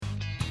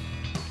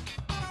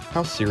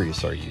How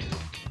serious are you?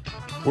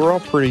 We're all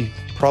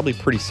probably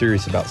pretty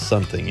serious about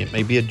something. It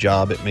may be a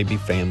job, it may be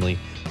family,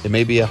 it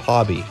may be a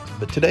hobby.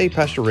 But today,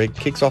 Pastor Rick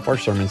kicks off our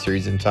sermon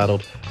series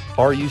entitled,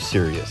 Are You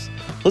Serious?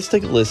 Let's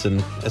take a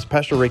listen as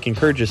Pastor Rick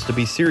encourages us to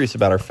be serious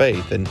about our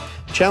faith and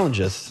challenge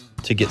us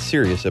to get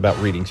serious about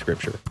reading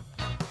Scripture.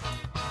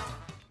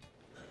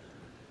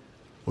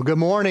 Well, good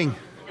morning.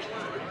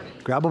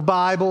 Grab a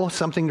Bible,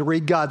 something to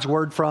read God's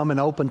Word from, and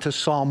open to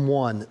Psalm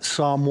 1.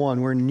 Psalm 1.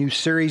 We're in a new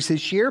series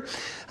this year,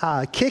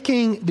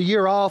 kicking the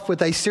year off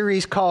with a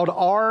series called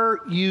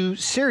Are You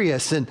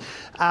Serious? And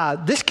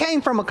this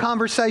came from a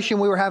conversation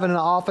we were having in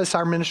the office.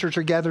 Our ministers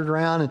are gathered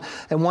around,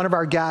 and one of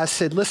our guys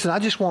said, listen, I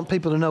just want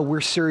people to know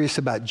we're serious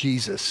about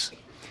Jesus.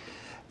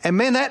 And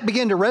man, that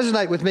began to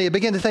resonate with me. I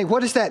began to think, what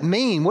does that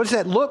mean? What does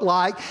that look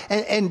like?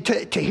 And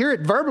to hear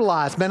it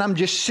verbalized, man, I'm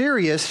just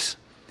serious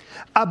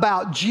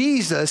about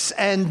Jesus.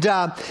 And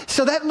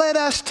so that led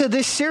us to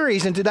this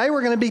series. And today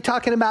we're going to be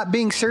talking about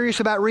being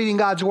serious about reading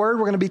God's Word.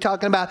 We're going to be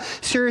talking about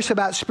serious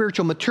about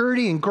spiritual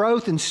maturity and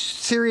growth and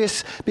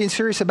being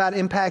serious about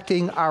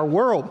impacting our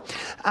world.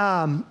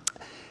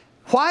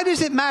 Why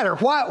does it matter?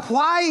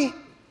 Why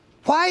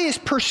is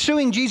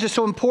pursuing Jesus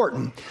so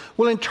important?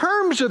 Well, in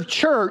terms of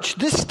church,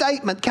 this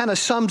statement kind of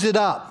sums it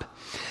up.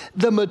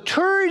 The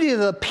maturity of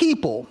the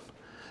people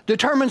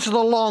determines the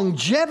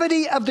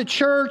longevity of the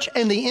church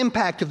and the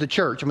impact of the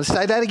church. I'm going to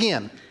say that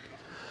again.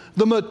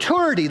 The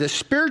maturity, the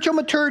spiritual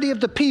maturity of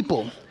the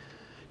people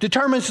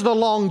determines the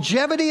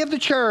longevity of the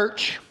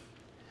church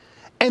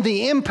and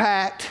the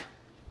impact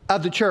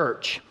of the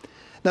church.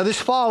 Now,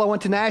 this fall, I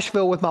went to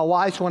Nashville with my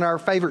wife, one of our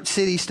favorite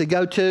cities to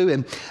go to,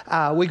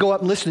 and we go up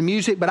and listen to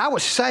music. But I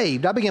was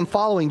saved. I began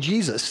following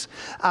Jesus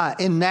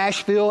in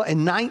Nashville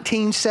in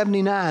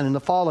 1979, in the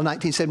fall of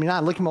 1979.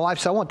 I looked at my wife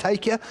and said, I want to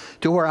take you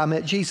to where I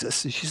met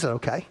Jesus. And she said,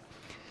 okay.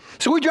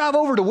 So we drive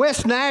over to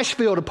West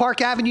Nashville to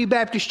Park Avenue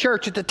Baptist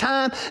Church. At the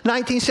time,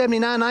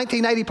 1979,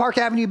 1980, Park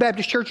Avenue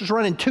Baptist Church was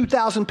running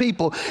 2,000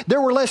 people.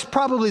 There were less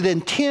probably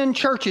than 10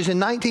 churches in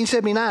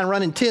 1979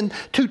 running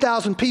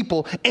 2,000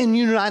 people in the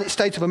United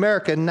States of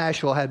America, and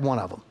Nashville had one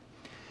of them.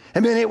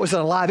 And man, it was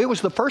alive. It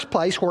was the first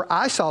place where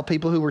I saw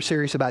people who were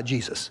serious about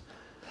Jesus.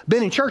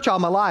 Been in church all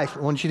my life.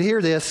 I want you to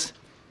hear this,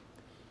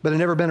 but I've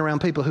never been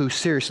around people who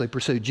seriously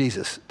pursued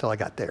Jesus until I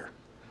got there.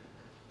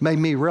 Made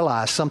me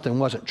realize something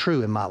wasn't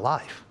true in my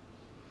life.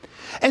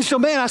 And so,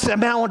 man, I said,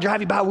 man, I want to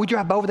drive you by. We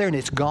drive over there, and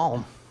it's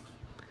gone.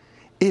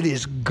 It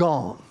is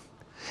gone.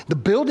 The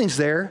building's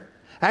there.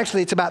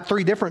 Actually, it's about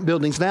 3 different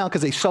buildings now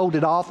because they sold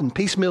it off and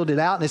piecemealed it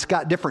out, and it's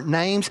got different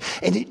names.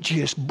 And it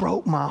just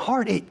broke my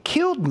heart. It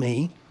killed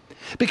me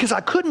because I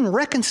couldn't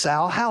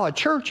reconcile how a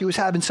church who was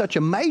having such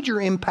a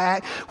major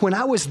impact when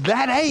I was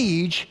that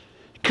age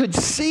could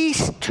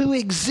cease to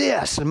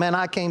exist. And man,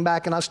 I came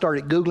back and I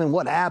started Googling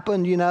what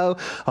happened,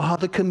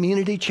 the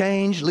community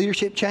changed,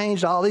 leadership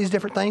changed, all these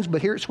different things.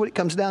 But here's what it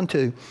comes down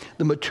to.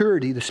 The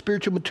maturity, the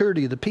spiritual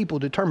maturity of the people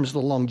determines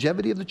the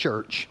longevity of the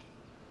church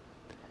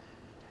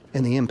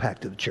and the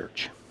impact of the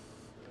church.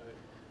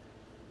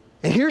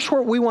 And here's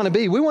where we want to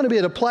be. We want to be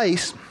at a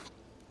place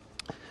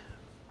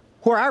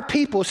where our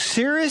people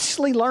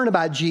seriously learn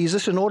about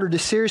Jesus in order to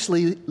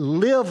seriously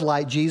live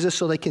like Jesus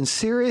so they can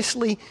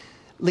seriously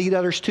lead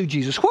others to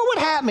Jesus. What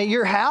would happen at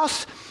your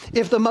house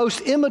if the most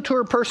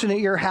immature person at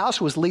your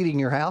house was leading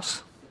your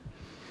house?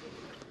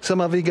 Some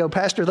of you go,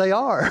 Pastor, they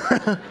are.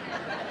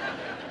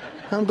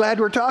 I'm glad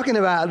we're talking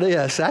about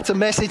this. That's a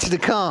message to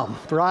come,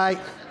 right?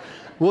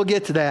 We'll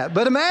get to that.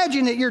 But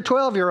imagine that your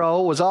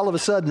 12-year-old was all of a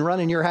sudden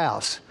running your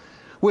house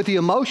with the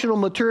emotional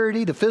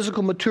maturity, the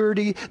physical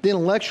maturity, the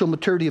intellectual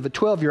maturity of a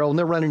 12-year-old, and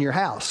they're running your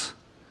house.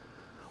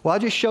 Well, I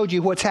just showed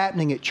you what's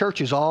happening at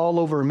churches all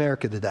over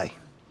America today.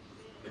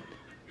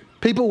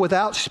 People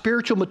without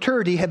spiritual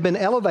maturity have been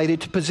elevated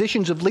to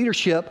positions of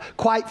leadership,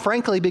 quite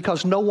frankly,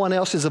 because no one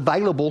else is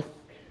available.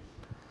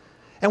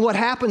 And what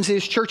happens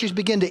is churches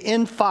begin to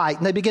infight,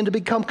 and they begin to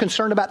become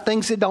concerned about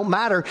things that don't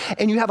matter.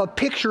 And you have a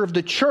picture of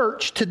the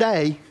church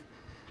today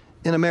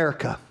in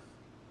America.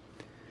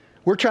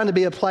 We're trying to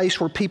be a place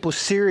where people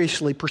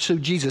seriously pursue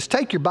Jesus.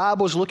 Take your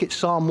Bibles, look at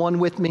Psalm 1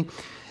 with me,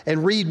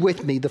 and read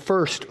with me the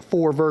first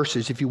 4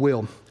 verses, if you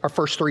will, our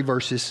first 3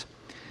 verses.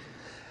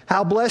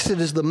 How blessed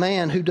is the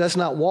man who does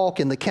not walk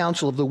in the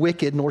counsel of the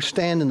wicked, nor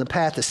stand in the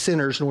path of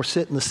sinners, nor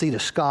sit in the seat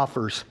of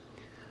scoffers.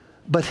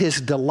 But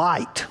his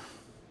delight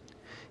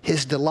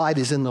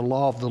is in the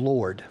law of the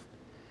Lord.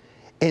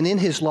 And in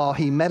his law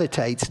he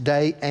meditates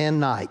day and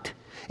night.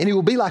 And he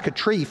will be like a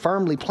tree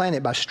firmly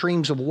planted by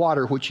streams of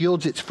water, which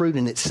yields its fruit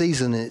in its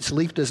season, and its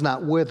leaf does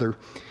not wither.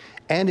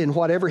 And in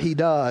whatever he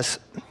does,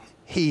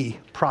 he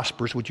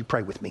prospers. Would you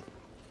pray with me?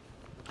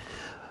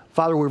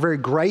 Father, we're very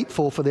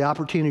grateful for the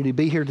opportunity to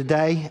be here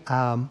today.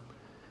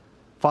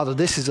 Father,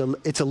 there's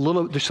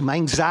some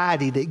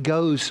anxiety that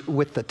goes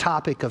with the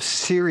topic of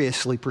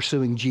seriously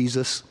pursuing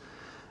Jesus.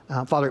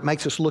 Father, it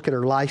makes us look at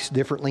our lives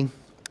differently.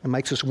 It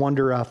makes us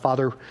wonder,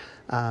 Father,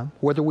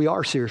 whether we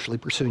are seriously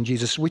pursuing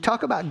Jesus. We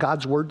talk about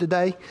God's Word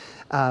today.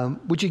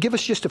 Would you give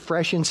us just a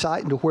fresh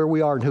insight into where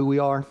we are and who we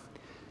are?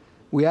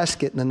 We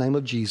ask it in the name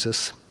of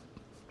Jesus.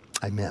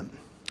 Amen.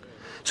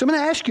 So I'm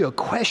going to ask you a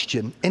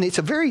question, and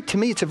to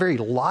me, it's a very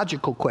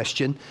logical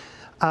question.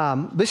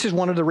 This is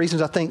one of the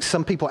reasons I think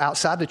some people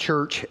outside the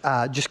church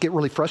just get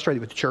really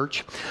frustrated with the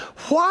church.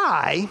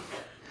 Why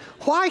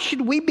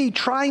should we be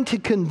trying to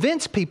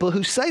convince people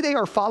who say they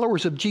are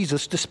followers of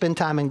Jesus to spend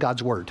time in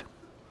God's Word?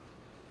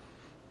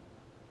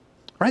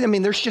 Right? I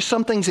mean, there's just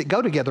some things that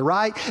go together,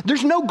 right?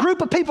 There's no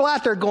group of people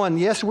out there going,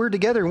 yes, we're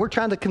together and we're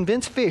trying to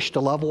convince fish to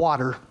love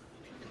water.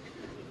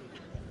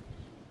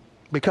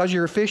 Because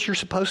you're a fish, you're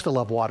supposed to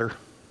love water.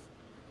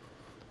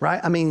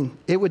 Right? I mean,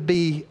 it would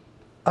be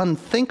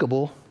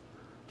unthinkable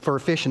for a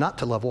fish not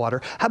to love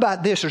water. How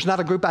about this? There's not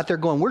a group out there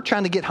going, we're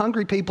trying to get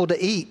hungry people to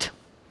eat.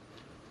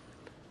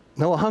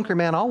 No, a hungry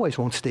man always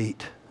wants to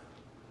eat.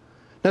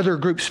 Now, there are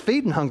groups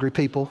feeding hungry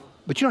people,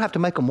 but you don't have to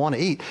make them want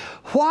to eat.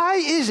 Why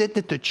is it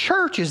that the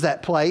church is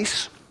that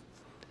place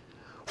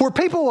where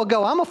people will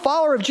go, I'm a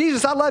follower of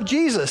Jesus, I love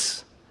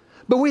Jesus,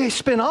 but we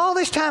spend all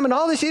this time and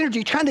all this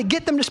energy trying to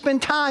get them to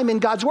spend time in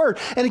God's Word.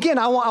 And again,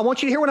 I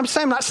want you to hear what I'm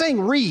saying. I'm not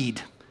saying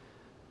read,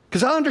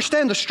 because I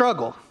understand the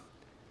struggle.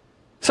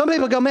 Some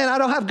people go, man, I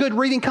don't have good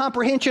reading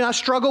comprehension. I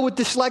struggle with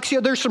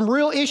dyslexia. There's some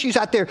real issues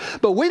out there.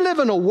 But we live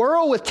in a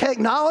world with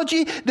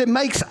technology that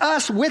makes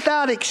us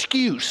without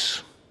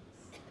excuse.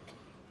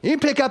 You can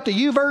pick up the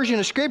YouVersion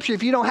of Scripture.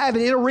 If you don't have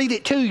it, it'll read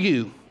it to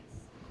you.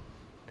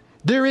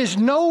 There is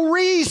no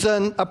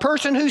reason a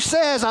person who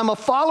says, I'm a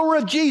follower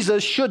of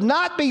Jesus, should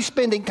not be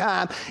spending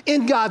time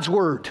in God's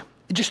Word.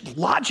 It just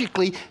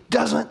logically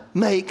doesn't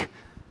make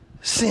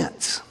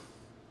sense.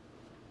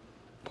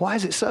 Why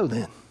is it so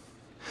then?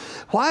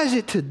 Why is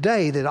it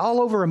today that all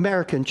over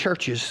American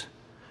churches,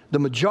 the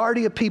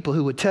majority of people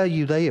who would tell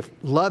you they have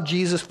loved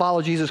Jesus,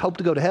 follow Jesus, hope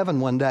to go to heaven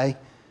one day,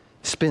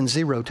 spend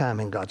zero time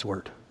in God's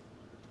Word?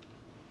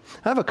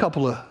 I have a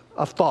couple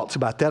of thoughts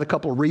about that, a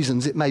couple of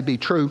reasons it may be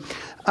true.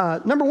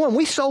 Number one,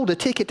 we sold a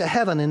ticket to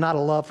heaven and not a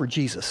love for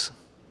Jesus.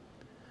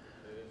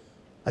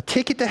 A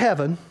ticket to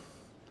heaven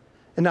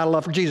and not a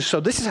love for Jesus. So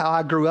this is how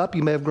I grew up.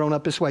 You may have grown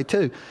up this way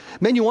too.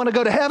 Man, you want to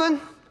go to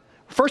heaven?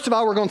 First of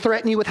all, we're going to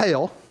threaten you with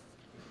hell.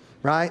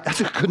 Right? That's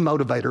a good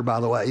motivator,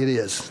 by the way. It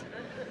is.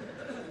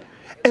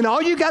 And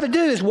all you got to do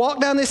is walk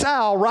down this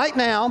aisle right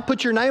now,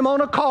 put your name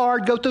on a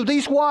card, go through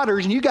these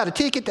waters, and you got a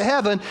ticket to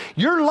heaven.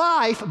 Your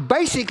life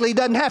basically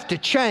doesn't have to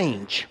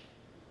change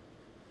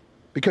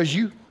because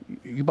you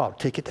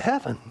bought a ticket to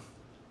heaven.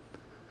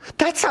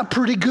 That's a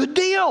pretty good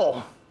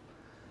deal.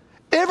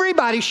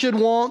 Everybody should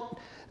want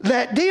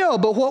that deal.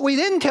 But what we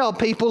didn't tell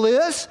people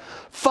is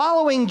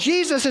following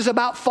Jesus is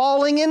about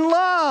falling in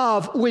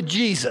love with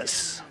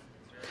Jesus.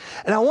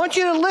 And I want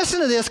you to listen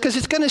to this because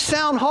it's going to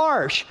sound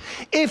harsh.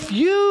 If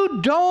you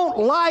don't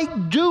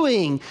like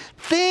doing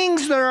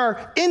things that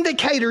are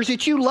indicators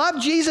that you love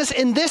Jesus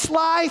in this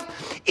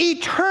life,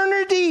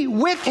 eternity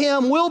with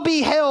Him will be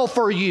hell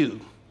for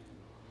you.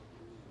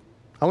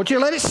 I want you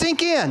to let it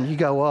sink in. You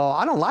go, well,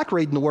 I don't like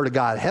reading the Word of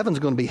God. Heaven's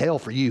going to be hell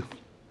for you.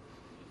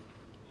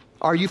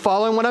 Are you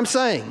following what I'm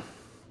saying?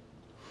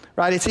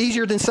 Right? It's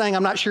easier than saying,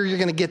 I'm not sure you're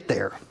going to get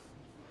there.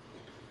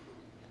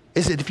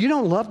 Is it if you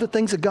don't love the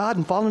things of God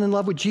and falling in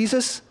love with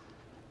Jesus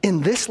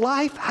in this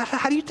life,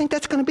 how do you think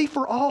that's going to be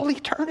for all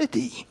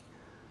eternity?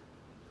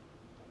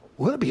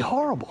 Well, it'll be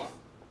horrible.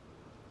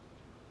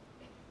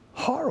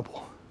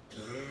 Horrible.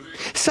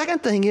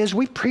 Second thing is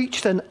we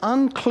preached an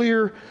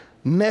unclear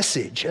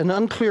message, an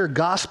unclear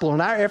gospel.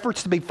 In our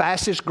efforts to be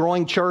fastest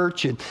growing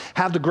church and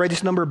have the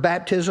greatest number of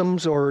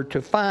baptisms or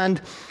to find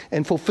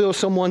and fulfill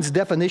someone's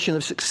definition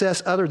of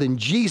success other than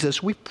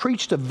Jesus, we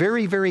preached a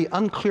very, very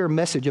unclear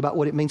message about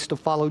what it means to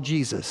follow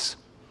Jesus.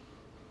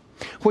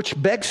 Which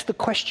begs the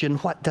question,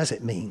 what does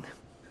it mean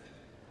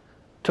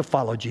to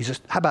follow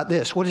Jesus? How about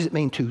this? What does it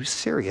mean to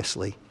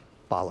seriously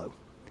follow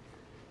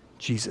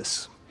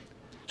Jesus?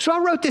 So I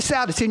wrote this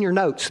out. It's in your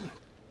notes.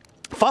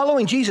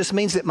 Following Jesus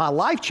means that my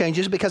life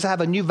changes because I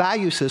have a new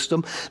value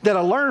system that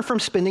I learned from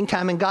spending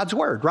time in God's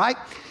Word, right?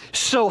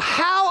 So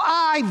how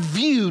I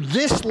view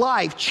this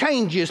life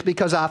changes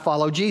because I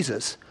follow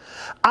Jesus.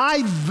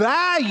 I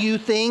value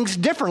things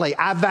differently.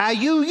 I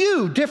value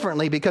you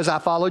differently because I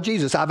follow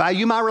Jesus. I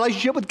value my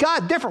relationship with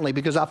God differently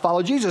because I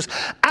follow Jesus.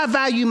 I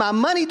value my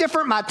money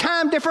different, my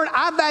time different.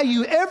 I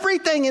value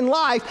everything in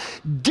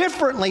life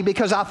differently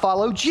because I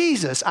follow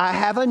Jesus. I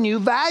have a new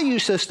value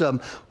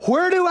system.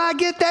 Where do I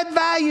get that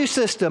value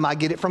system? I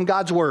get it from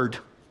God's Word.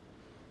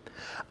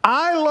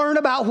 I learn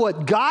about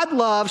what God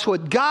loves,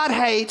 what God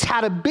hates,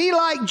 how to be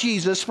like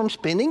Jesus from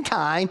spending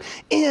time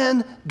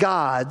in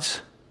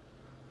God's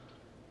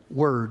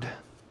Word.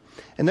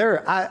 And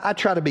I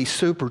try to be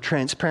super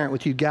transparent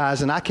with you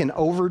guys, and I can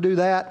overdo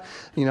that.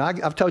 You know,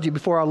 I've told you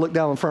before, I look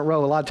down in the front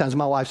row, a lot of times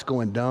my wife's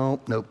going,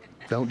 don't do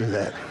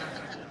that.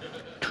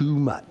 Too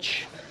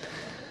much.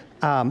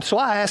 So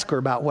I asked her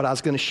about what I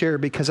was going to share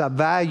because I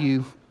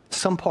value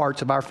some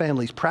parts of our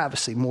family's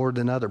privacy more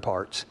than other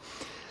parts.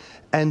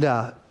 And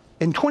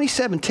in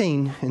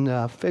 2017,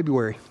 in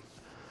February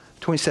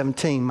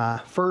 2017, my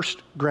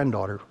first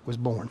granddaughter was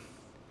born.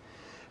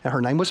 And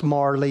her name was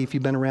Marley. If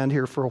you've been around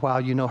here for a while,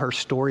 you know her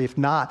story. If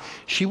not,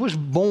 she was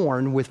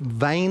born with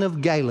vein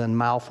of Galen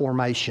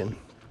malformation.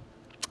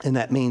 And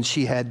that means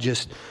she had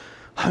just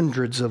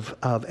hundreds of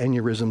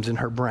aneurysms in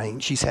her brain.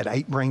 She's had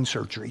 8 brain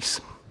surgeries.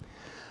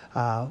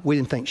 We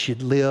didn't think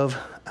she'd live.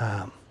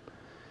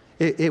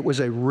 It was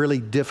a really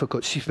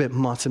difficult, she spent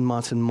months and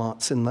months and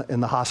months in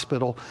the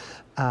hospital.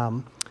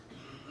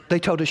 They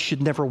told us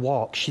she'd never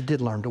walk. She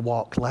did learn to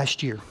walk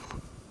last year.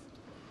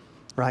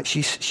 Right?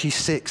 She's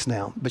 6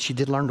 now, but she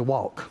did learn to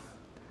walk.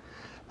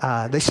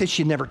 They said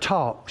she'd never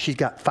talk. She's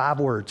got 5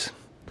 words,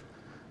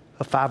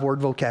 a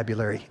 5-word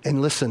vocabulary.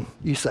 And listen,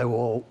 you say,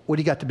 well, what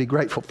do you got to be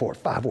grateful for?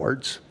 5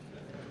 words.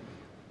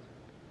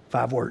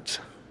 5 words.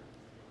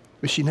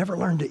 But she never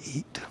learned to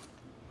eat.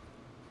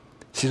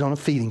 She's on a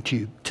feeding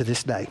tube to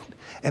this day.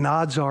 And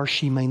odds are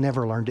she may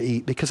never learn to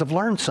eat because I've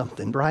learned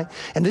something, right?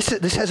 And this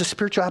has a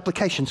spiritual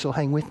application, so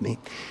hang with me.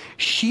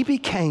 She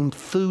became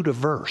food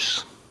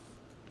averse.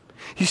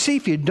 You see,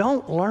 if you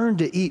don't learn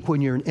to eat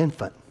when you're an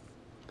infant,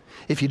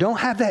 if you don't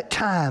have that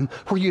time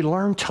where you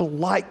learn to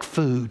like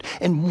food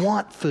and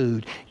want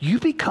food, you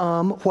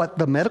become what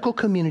the medical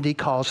community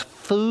calls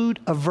food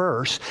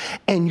averse,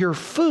 and your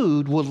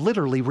food will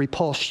literally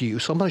repulse you.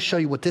 So I'm going to show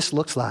you what this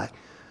looks like.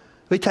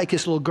 We take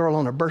this little girl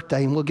on her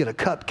birthday and we'll get a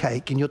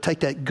cupcake, and you'll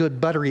take that good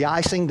buttery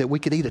icing that we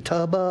could eat a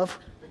tub of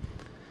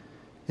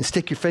and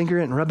stick your finger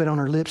in it and rub it on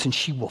her lips, and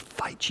she will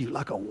fight you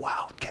like a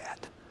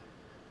wildcat.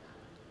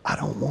 I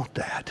don't want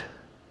that.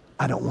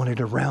 I don't want it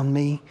around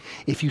me.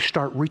 If you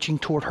start reaching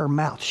toward her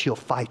mouth, she'll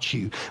fight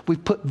you. We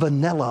put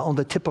vanilla on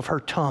the tip of her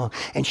tongue,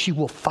 and she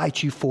will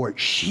fight you for it.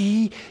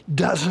 She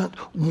doesn't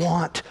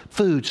want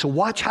food. So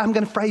watch how I'm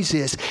going to phrase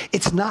this.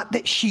 It's not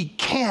that she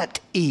can't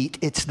eat,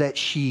 it's that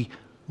she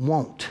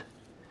won't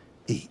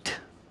eat.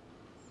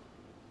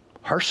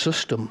 Her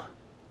system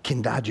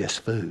can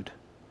digest food.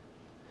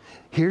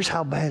 Here's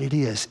how bad it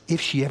is.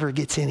 If she ever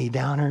gets any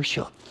down her,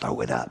 she'll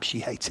throw it up. She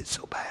hates it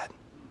so bad.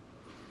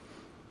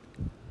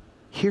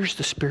 Here's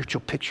the spiritual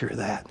picture of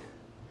that.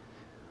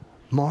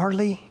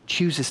 Marley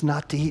chooses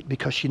not to eat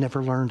because she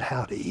never learned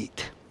how to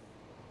eat.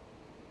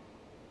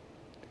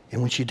 And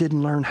when she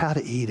didn't learn how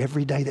to eat,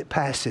 every day that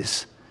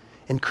passes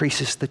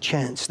increases the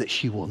chance that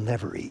she will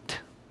never eat.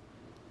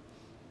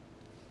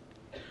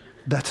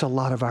 That's a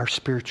lot of our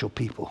spiritual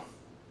people.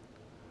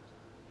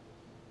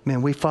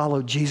 Man, we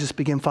followed Jesus,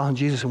 began following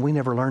Jesus, and we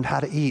never learned how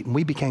to eat. And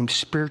we became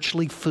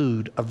spiritually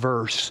food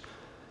averse.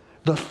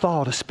 The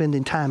thought of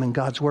spending time in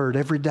God's Word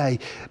every day,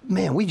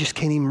 man, we just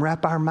can't even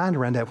wrap our mind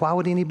around that. Why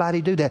would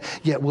anybody do that?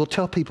 Yet we'll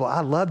tell people,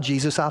 I love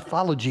Jesus, I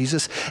follow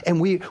Jesus, and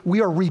we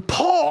are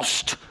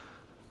repulsed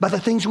by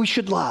the things we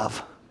should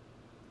love.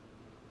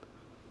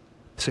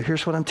 So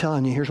here's what I'm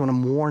telling you. Here's what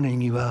I'm warning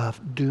you of.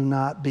 Do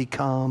not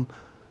become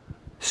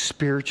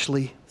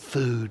spiritually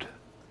food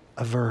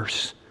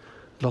averse.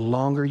 The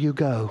longer you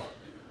go,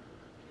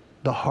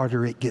 the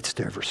harder it gets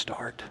to ever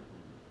start.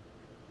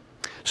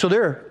 So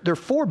there are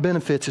 4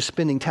 benefits of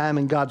spending time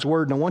in God's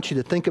Word, and I want you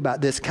to think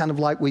about this kind of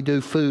like we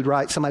do food,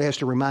 right? Somebody has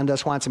to remind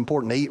us why it's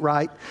important to eat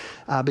right,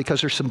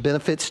 because there's some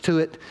benefits to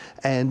it,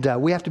 and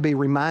we have to be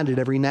reminded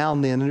every now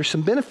and then. And there's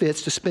some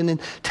benefits to spending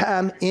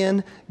time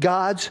in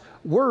God's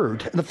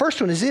Word. And the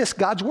first one is this: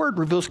 God's Word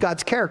reveals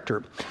God's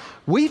character.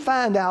 We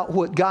find out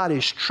what God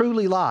is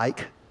truly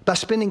like by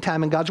spending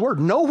time in God's Word.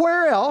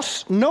 Nowhere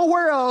else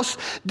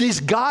does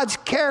God's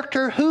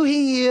character, who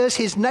He is,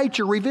 His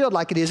nature revealed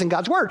like it is in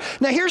God's Word.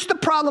 Now here's the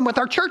problem with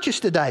our churches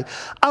today.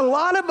 A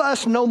lot of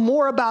us know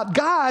more about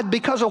God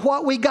because of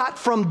what we got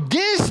from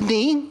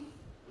Disney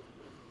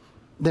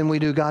than we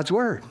do God's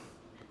Word.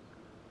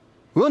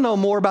 We'll know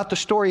more about the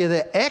story of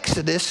the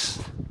Exodus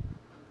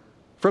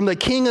from the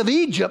king of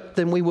Egypt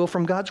than we will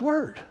from God's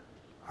Word.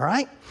 All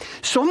right?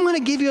 So I'm going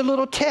to give you a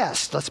little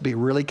test. Let's be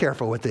really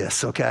careful with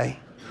this, okay?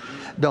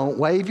 Don't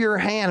wave your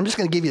hand. I'm just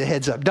going to give you the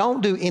heads up.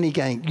 Don't do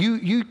anything.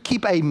 You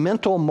keep a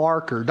mental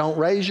marker. Don't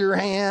raise your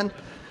hand.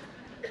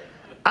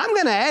 I'm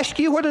going to ask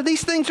you whether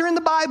these things are in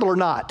the Bible or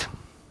not.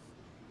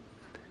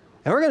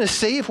 And we're going to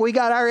see if we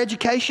got our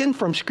education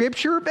from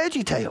Scripture or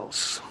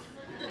VeggieTales.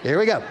 Here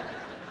we go.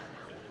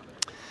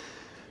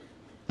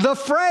 The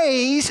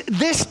phrase,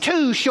 "this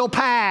too shall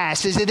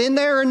pass," is it in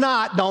there or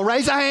not? Don't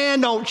raise a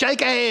hand. Don't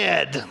shake a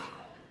head.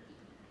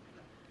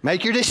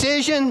 Make your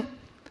decision.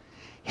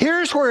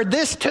 Here's where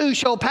 "this too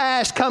shall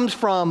pass" comes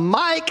from.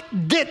 Mike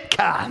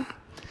Ditka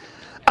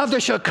of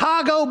the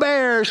Chicago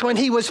Bears, when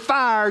he was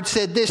fired,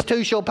 said, "this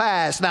too shall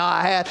pass." Now,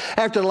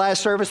 after the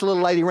last service, a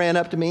little lady ran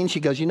up to me and she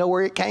goes, "You know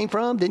where it came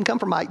from?" Didn't come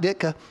from Mike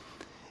Ditka.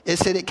 It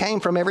said it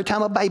came from every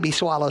time a baby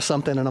swallows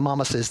something and a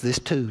mama says, "this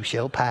too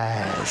shall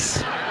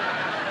pass."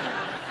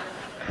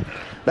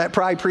 That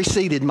probably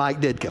preceded Mike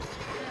Ditka.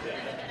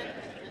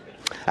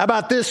 How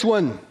about this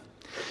one?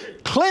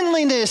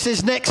 Cleanliness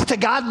is next to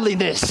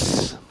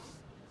godliness.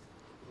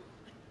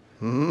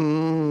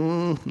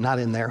 Not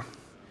in there.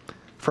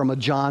 From a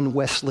John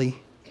Wesley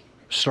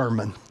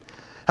sermon.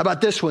 How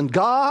about this one?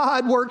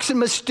 God works in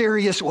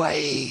mysterious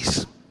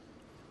ways.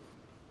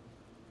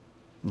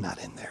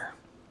 Not in there.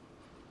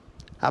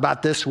 How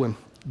about this one?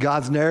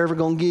 God's never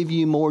going to give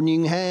you more than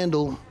you can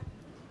handle.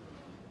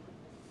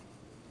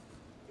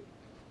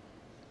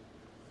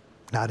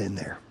 Not in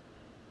there.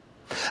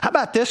 How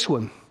about this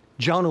one?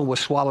 Jonah was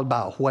swallowed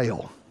by a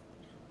whale.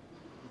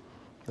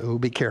 Oh,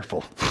 be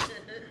careful.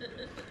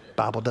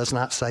 Bible does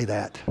not say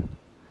that.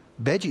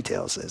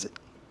 VeggieTales says it.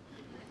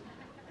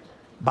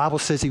 Bible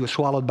says he was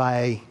swallowed by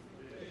a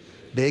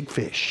big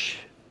fish.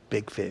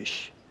 Big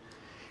fish.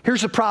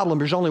 Here's the problem.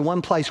 There's only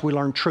one place we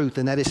learn truth,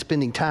 and that is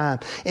spending time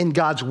in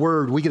God's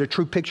Word. We get a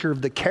true picture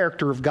of the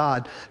character of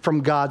God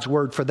from God's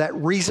Word. For that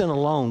reason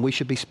alone, we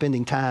should be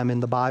spending time in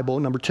the Bible.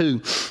 Number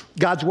two,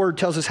 God's Word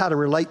tells us how to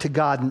relate to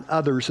God and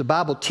others. The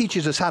Bible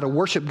teaches us how to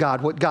worship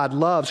God, what God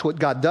loves, what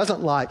God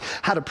doesn't like,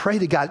 how to pray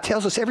to God. It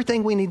tells us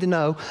everything we need to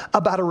know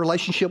about a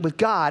relationship with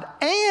God,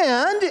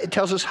 and it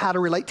tells us how to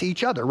relate to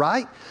each other,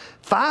 right?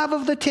 5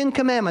 of the 10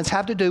 commandments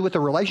have to do with a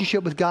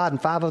relationship with God, and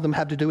 5 of them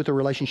have to do with a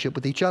relationship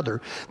with each other.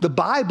 The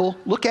Bible,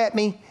 look at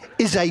me,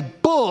 is a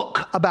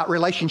book about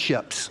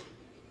relationships.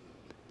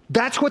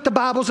 That's what the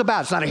Bible's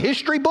about. It's not a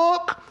history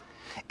book.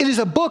 It is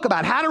a book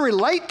about how to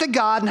relate to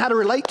God and how to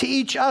relate to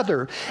each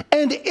other.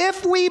 And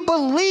if we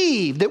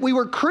believe that we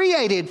were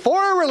created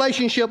for a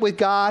relationship with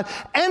God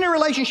and a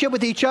relationship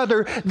with each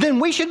other,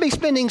 then we should be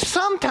spending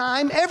some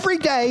time every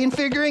day in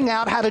figuring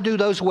out how to do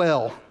those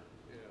well.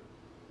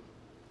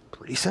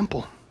 Pretty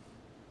simple.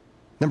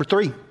 Number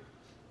 3,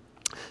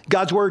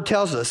 God's Word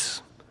tells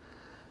us,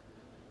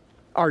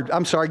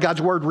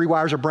 God's Word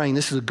rewires our brain.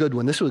 This is a good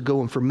one. This was a good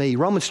one for me.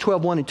 Romans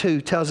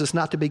 12:1-2 tells us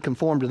not to be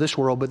conformed to this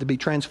world, but to be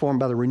transformed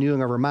by the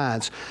renewing of our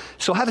minds.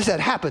 So how does that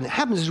happen? It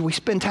happens as we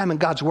spend time in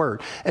God's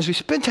Word. As we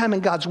spend time in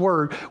God's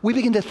Word, we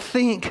begin to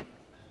think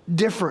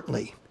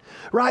differently,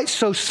 right?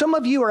 So some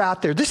of you are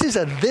out there. This is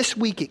a this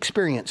week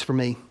experience for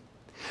me.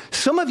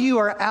 Some of you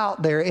are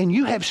out there and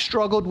you have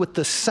struggled with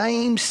the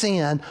same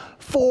sin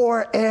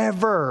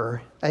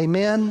forever.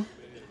 Amen?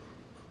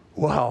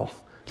 Wow.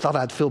 Thought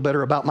I'd feel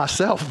better about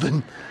myself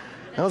than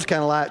that was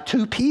kind of like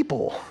 2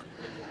 people.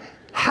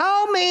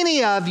 How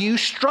many of you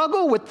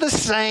struggle with the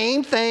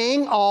same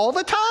thing all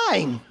the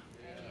time?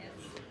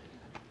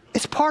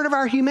 It's part of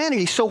our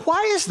humanity. So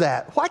why is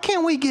that? Why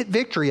can't we get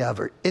victory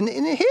over it? And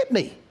it hit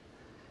me.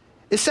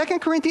 It's 2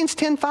 Corinthians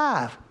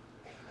 10:5.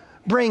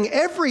 Bring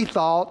every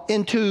thought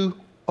into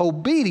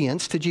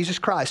obedience to Jesus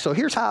Christ. So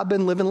here's how I've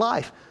been living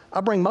life.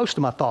 I bring most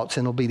of my thoughts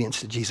in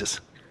obedience to Jesus.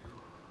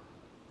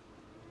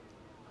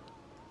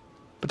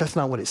 But that's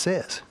not what it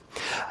says.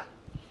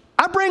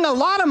 I bring a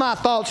lot of my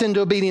thoughts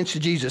into obedience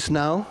to Jesus.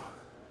 No.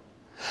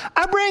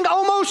 I bring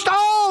almost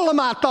all of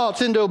my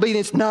thoughts into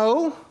obedience.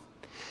 No.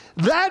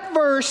 That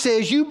verse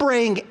says you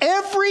bring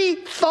every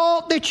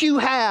thought that you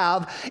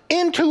have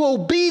into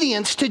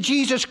obedience to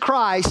Jesus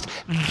Christ.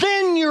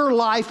 Then your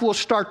life will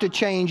start to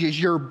change as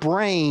your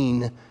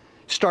brain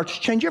starts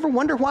to change. You ever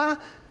wonder why?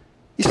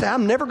 You say,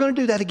 I'm never going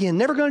to do that again,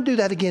 never going to do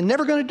that again,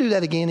 never going to do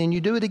that again, and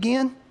you do it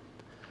again.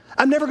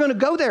 I'm never going to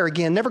go there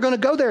again, never going to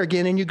go there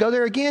again, and you go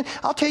there again.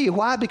 I'll tell you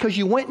why, because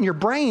you went in your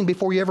brain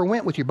before you ever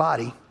went with your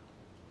body.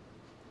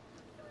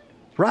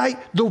 Right?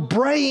 The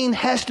brain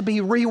has to be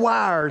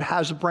rewired.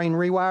 How's the brain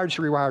rewired? It's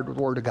rewired with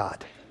the Word of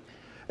God.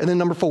 And then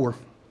number 4,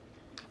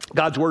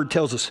 God's Word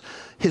tells us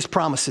His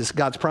promises,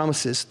 God's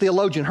promises.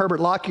 Theologian Herbert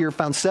Lockyer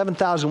found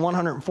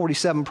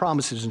 7,147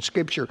 promises in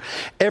Scripture.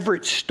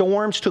 Everett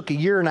Storms took a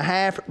year and a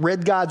half,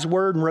 read God's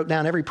Word, and wrote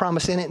down every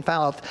promise in it and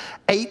found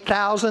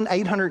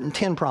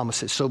 8,810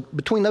 promises. So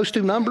between those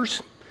 2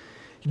 numbers,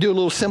 you do a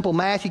little simple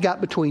math, you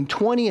got between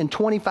 20 and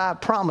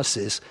 25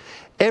 promises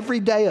every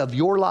day of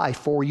your life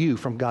for you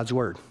from God's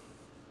Word.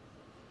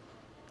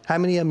 How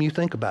many of them you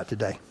think about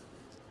today?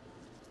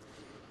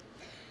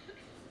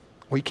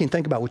 Well, you can't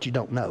think about what you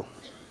don't know.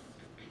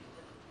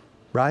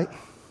 Right?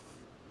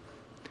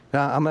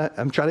 Now,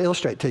 I'm trying to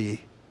illustrate to you.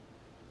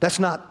 That's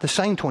not the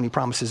same 20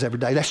 promises every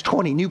day. That's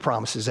 20 new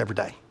promises every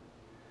day.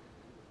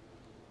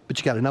 But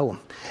you got to know them.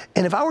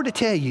 And if I were to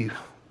tell you,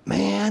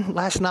 man,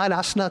 last night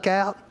I snuck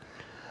out,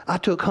 I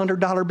took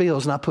 $100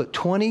 bills and I put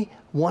 20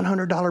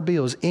 $100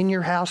 bills in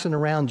your house and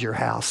around your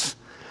house.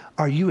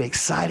 Are you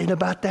excited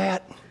about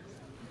that?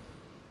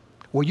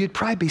 Well, you'd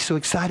probably be so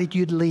excited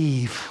you'd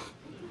leave.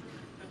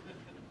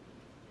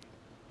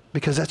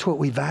 Because that's what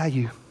we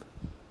value.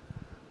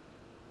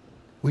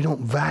 We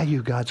don't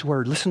value God's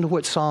Word. Listen to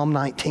what Psalm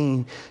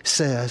 19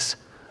 says.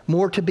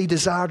 More to be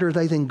desired are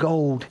they than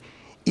gold,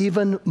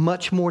 even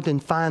much more than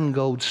fine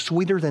gold,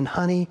 sweeter than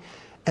honey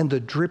and the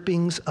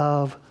drippings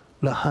of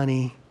the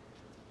honeycomb.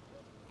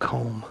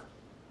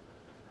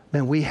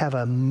 Man, we have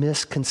a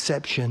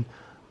misconception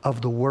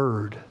of the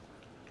Word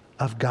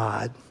of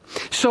God.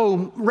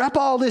 So wrap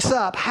all this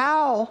up.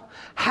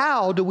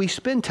 How do we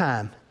spend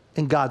time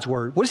in God's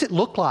Word? What does it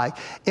look like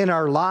in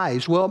our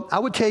lives? Well, I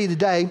would tell you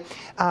today,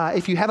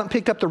 if you haven't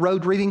picked up the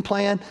Road reading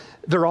plan,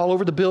 they're all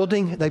over the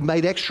building. They've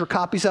made extra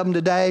copies of them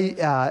today.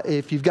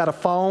 If you've got a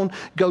phone,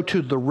 go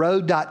to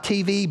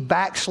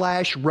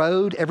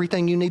theroad.tv/road.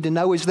 Everything you need to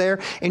know is there.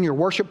 In your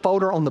worship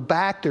folder on the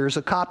back, there's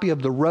a copy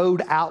of the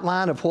Road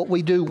outline of what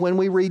we do when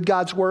we read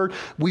God's Word.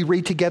 We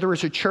read together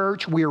as a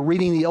church. We are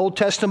reading the Old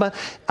Testament.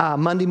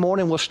 Monday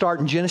morning, we'll start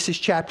in Genesis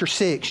chapter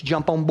 6.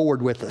 Jump on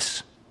board with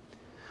us.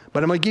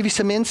 But I'm going to give you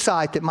some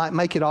insight that might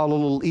make it all a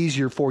little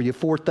easier for you.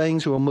 4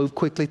 things, we'll move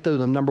quickly through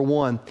them. Number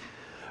 1,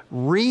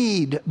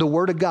 read the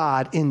Word of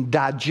God in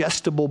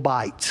digestible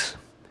bites.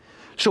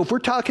 So if we're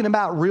talking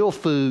about real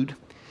food,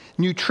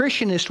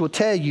 nutritionists will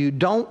tell you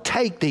don't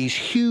take these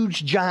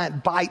huge,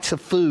 giant bites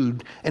of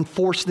food and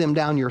force them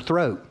down your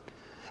throat.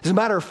 As a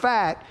matter of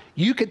fact,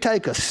 you could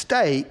take a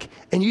steak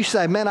and you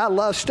say, man, I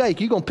love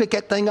steak. You're going to pick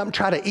that thing up and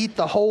try to eat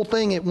the whole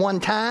thing at one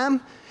time,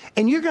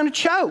 and you're going to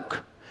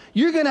choke.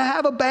 You're going to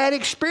have a bad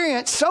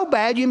experience, so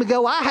bad you may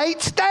go, I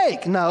hate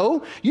steak.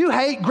 No, you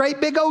hate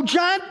great big old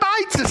giant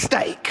bites of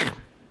steak.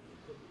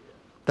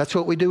 That's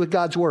what we do with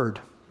God's Word.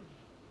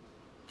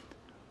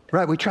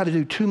 Right, we try to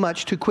do too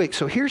much too quick.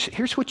 So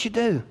here's what you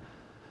do.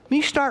 When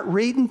you start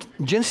reading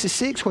Genesis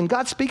 6, when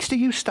God speaks to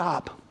you,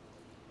 stop.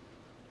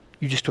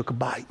 You just took a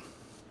bite.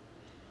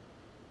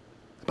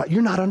 But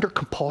you're not under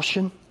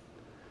compulsion.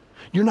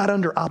 You're not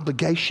under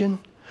obligation.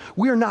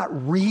 We are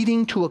not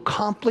reading to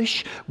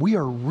accomplish. We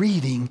are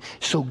reading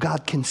so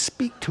God can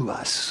speak to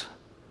us.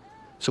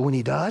 So when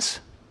He does,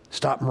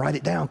 stop and write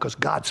it down because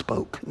God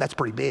spoke. And that's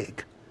pretty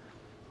big.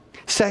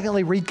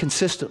 Secondly, read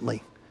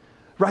consistently.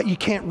 Right? You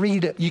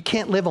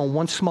can't live on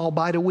one small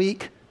bite a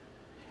week.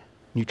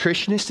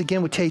 Nutritionists,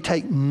 again, would tell you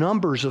take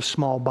numbers of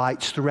small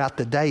bites throughout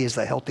the day is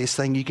the healthiest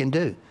thing you can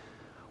do.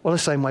 Well, the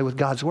same way with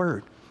God's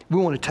Word. We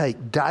want to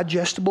take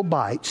digestible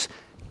bites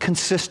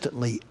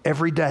consistently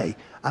every day.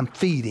 I'm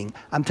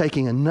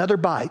taking another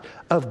bite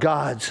of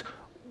God's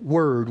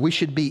Word. We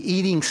should be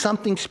eating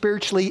something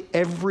spiritually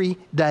every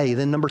day.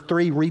 Then number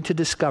 3, read to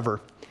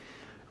discover.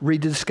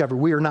 Read to discover.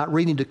 We are not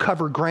reading to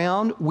cover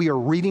ground. We are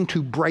reading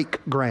to break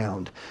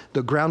ground,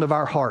 the ground of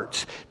our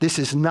hearts. This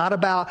is not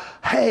about,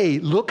 hey,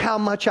 look how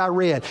much I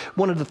read.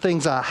 One of the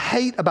things I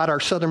hate about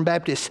our Southern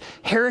Baptist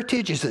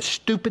heritage is the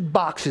stupid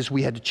boxes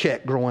we had to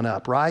check growing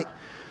up, right?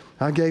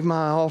 I gave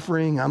my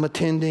offering, I'm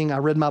attending, I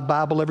read my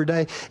Bible every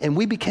day, and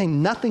we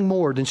became nothing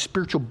more than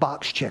spiritual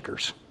box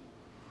checkers.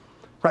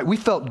 Right? We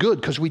felt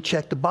good because we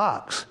checked the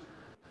box.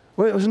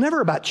 Well, it was never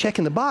about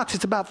checking the box.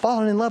 It's about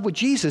falling in love with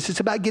Jesus. It's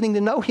about getting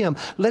to know Him,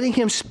 letting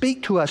Him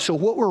speak to us. So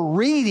what we're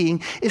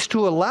reading is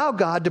to allow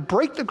God to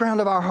break the ground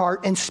of our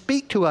heart and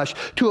speak to us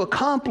to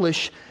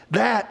accomplish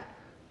that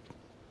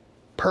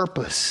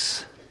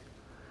purpose.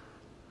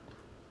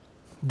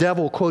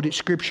 Devil quoted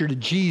scripture to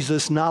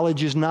Jesus,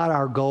 knowledge is not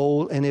our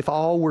goal, and if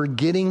all we're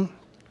getting,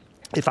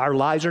 if our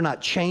lives are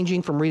not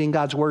changing from reading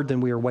God's Word,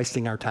 then we are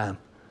wasting our time.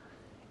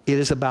 It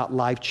is about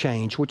life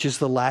change, which is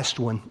the last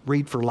one.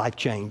 Read for life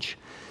change.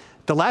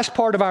 The last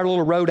part of our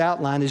little road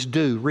outline is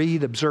do.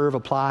 Read, observe,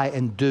 apply,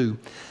 and do.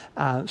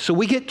 So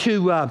we get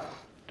to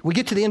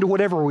the end of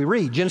whatever we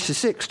read, Genesis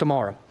 6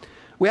 tomorrow.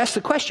 We ask the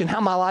question,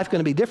 how my life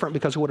going to be different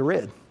because of what I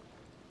read?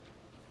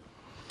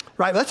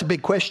 Right, that's a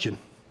big question.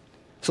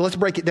 So let's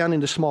break it down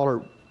into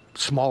smaller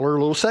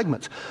little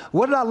segments.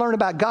 What did I learn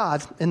about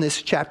God in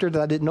this chapter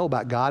that I didn't know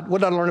about God?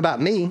 What did I learn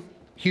about me,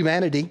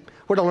 humanity?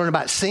 What did I learn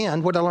about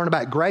sin? What did I learn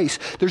about grace?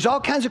 There's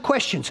all kinds of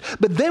questions.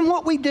 But then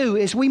what we do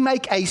is we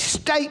make a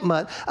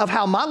statement of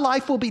how my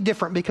life will be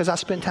different because I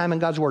spent time in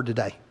God's Word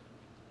today.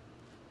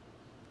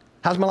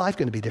 How's my life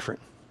going to be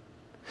different?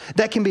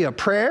 That can be a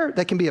prayer.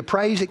 That can be a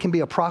praise. It can be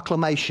a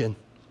proclamation.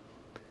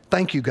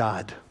 Thank you,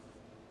 God.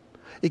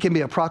 It can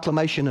be a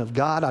proclamation of,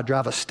 God, I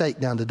drive a stake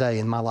down today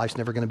and my life's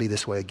never going to be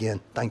this way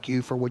again. Thank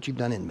you for what you've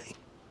done in me.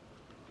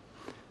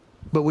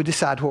 But we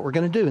decide what we're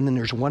going to do. And then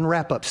there's one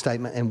wrap-up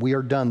statement, and we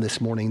are done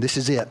this morning. This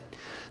is it.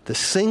 The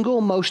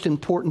single most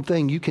important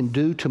thing you can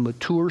do to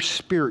mature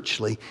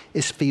spiritually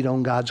is feed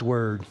on God's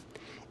Word.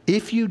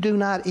 If you do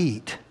not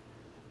eat,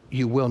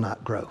 you will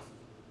not grow.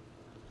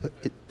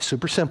 It's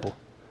super simple.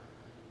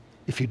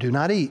 If you do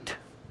not eat,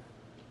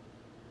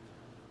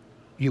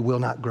 you will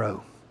not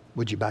grow.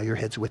 Would you bow your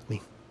heads with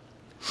me?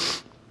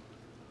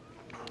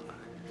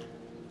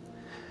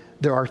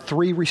 There are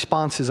 3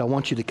 responses I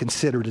want you to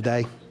consider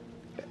today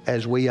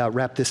as we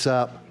wrap this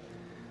up.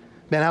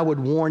 Man, I would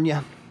warn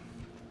you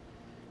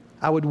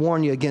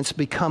against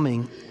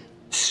becoming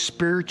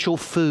spiritual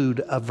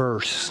food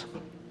averse.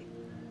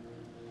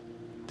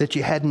 That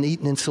you hadn't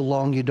eaten in so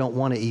long you don't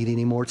want to eat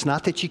anymore. It's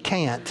not that you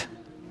can't.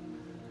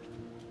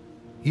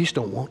 You just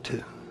don't want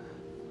to.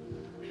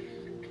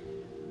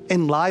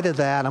 In light of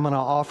that, I'm going to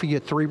offer you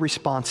 3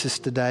 responses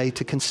today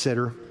to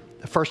consider.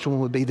 The first one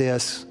would be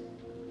this.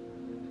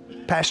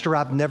 Pastor,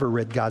 I've never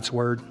read God's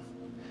Word.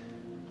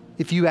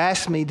 If you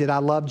ask me, did I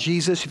love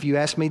Jesus? If you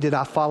ask me, did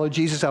I follow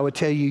Jesus? I would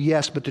tell you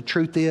yes, but the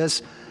truth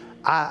is,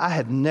 I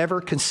have never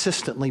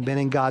consistently been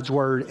in God's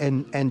Word.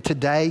 And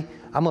today,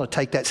 I'm going to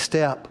take that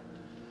step.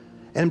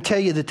 And I'm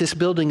telling you that this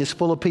building is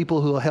full of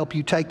people who will help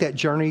you take that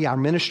journey. Our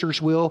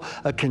ministers will,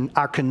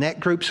 our connect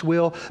groups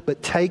will,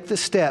 but take the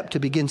step to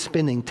begin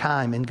spending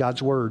time in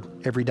God's Word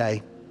every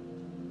day.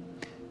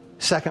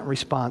 Second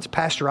response,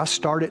 Pastor, I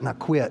started and I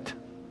quit.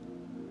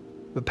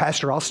 But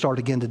Pastor, I'll start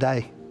again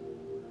today.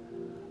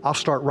 I'll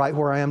start right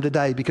where I am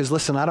today because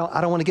listen, I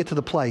don't want to get to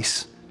the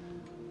place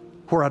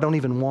where I don't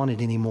even want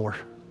it anymore.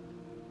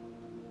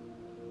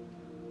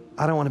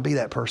 I don't want to be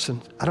that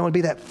person. I don't want to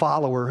be that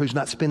follower who's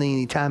not spending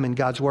any time in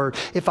God's Word.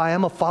 If I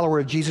am a follower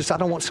of Jesus, I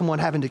don't want someone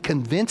having to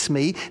convince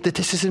me that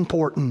this is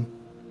important.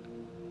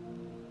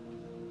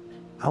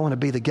 I want to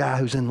be the guy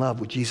who's in love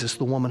with Jesus,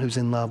 the woman who's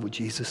in love with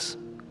Jesus.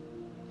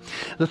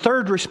 The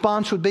third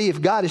response would be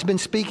if God has been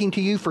speaking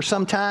to you for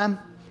some time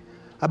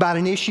about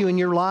an issue in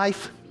your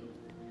life,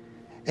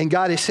 and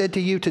God has said to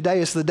you,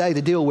 today is the day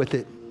to deal with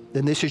it,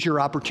 then this is your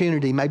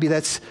opportunity. Maybe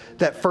that's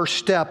that first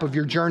step of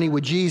your journey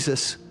with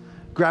Jesus.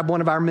 Grab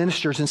one of our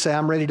ministers and say,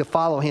 I'm ready to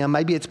follow him.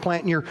 Maybe it's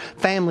planting your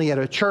family at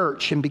a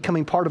church and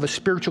becoming part of a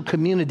spiritual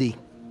community.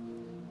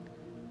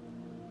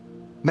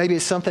 Maybe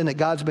it's something that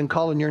God's been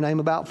calling your name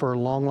about for a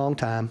long, long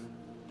time.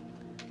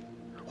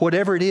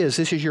 Whatever it is,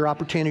 this is your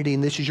opportunity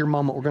and this is your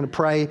moment. We're going to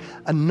pray.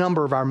 A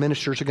number of our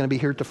ministers are going to be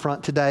here at the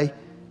front today.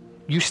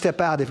 You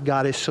step out if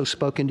God has so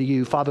spoken to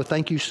you. Father,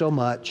 thank you so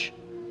much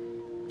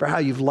for how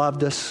you've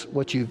loved us,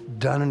 what you've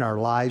done in our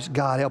lives.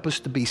 God, help us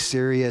to be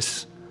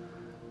serious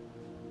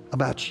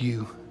about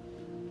you,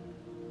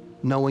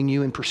 knowing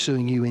you and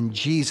pursuing you in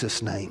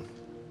Jesus' name.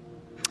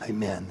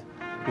 Amen.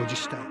 We'll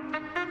just stand.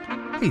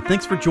 Hey,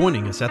 thanks for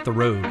joining us at The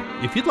Road.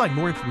 If you'd like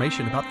more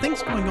information about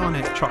things going on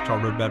at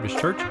Choctaw Road Baptist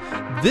Church,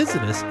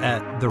 visit us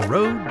at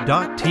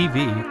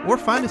theroad.tv or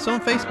find us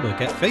on Facebook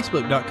at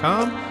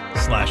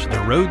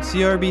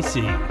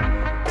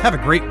facebook.com/theroadcrbc. Have a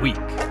great week.